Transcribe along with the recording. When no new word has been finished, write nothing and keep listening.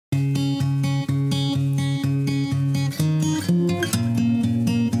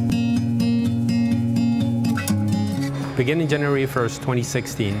Beginning January 1st,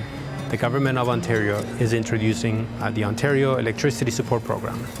 2016, the Government of Ontario is introducing the Ontario Electricity Support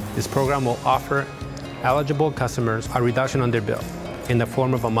Program. This program will offer eligible customers a reduction on their bill in the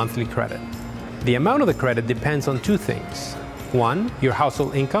form of a monthly credit. The amount of the credit depends on two things. One, your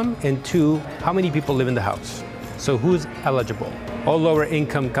household income, and two, how many people live in the house. So who's eligible? All lower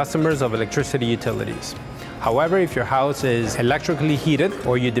income customers of electricity utilities. However, if your house is electrically heated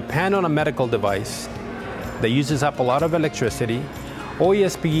or you depend on a medical device that uses up a lot of electricity,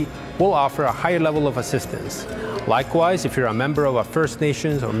 OESP will offer a higher level of assistance. Likewise, if you're a member of a First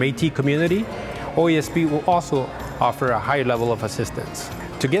Nations or Métis community, OESP will also offer a higher level of assistance.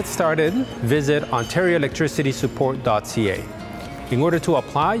 To get started, visit ontarioelectricitysupport.ca. In order to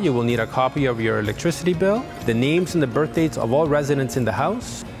apply, you will need a copy of your electricity bill, the names and the birth dates of all residents in the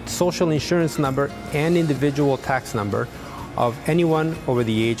house, social insurance number and individual tax number of anyone over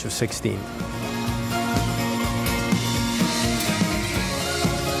the age of 16.